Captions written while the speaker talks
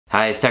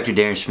Hi, it's Dr.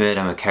 Darren Schmidt.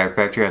 I'm a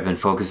chiropractor. I've been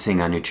focusing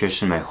on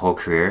nutrition my whole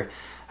career.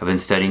 I've been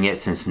studying it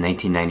since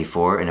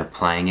 1994 and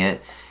applying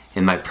it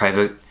in my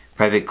private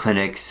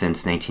clinic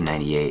since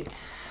 1998.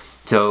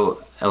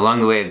 So along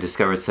the way I've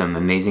discovered some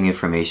amazing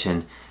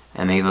information.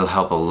 I'm able to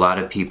help a lot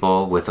of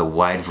people with a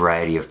wide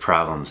variety of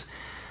problems.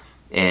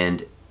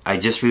 And I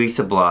just released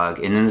a blog,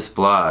 and in this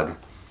blog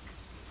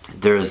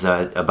there's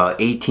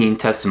about 18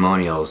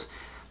 testimonials,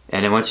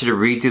 and I want you to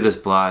read through this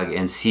blog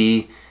and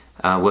see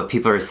what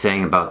people are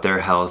saying about their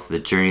health, the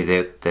journey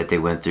that they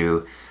went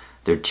through,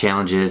 their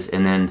challenges,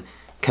 and then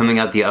coming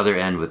out the other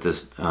end with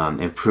this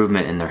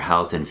improvement in their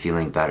health and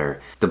feeling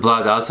better. The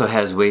blog also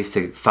has ways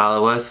to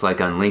follow us,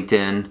 like on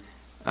LinkedIn,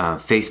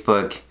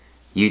 Facebook,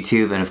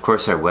 YouTube, and of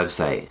course our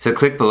website. So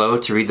click below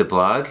to read the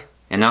blog,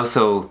 and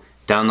also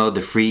download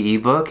the free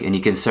ebook, and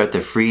you can start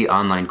the free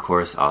online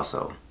course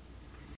also.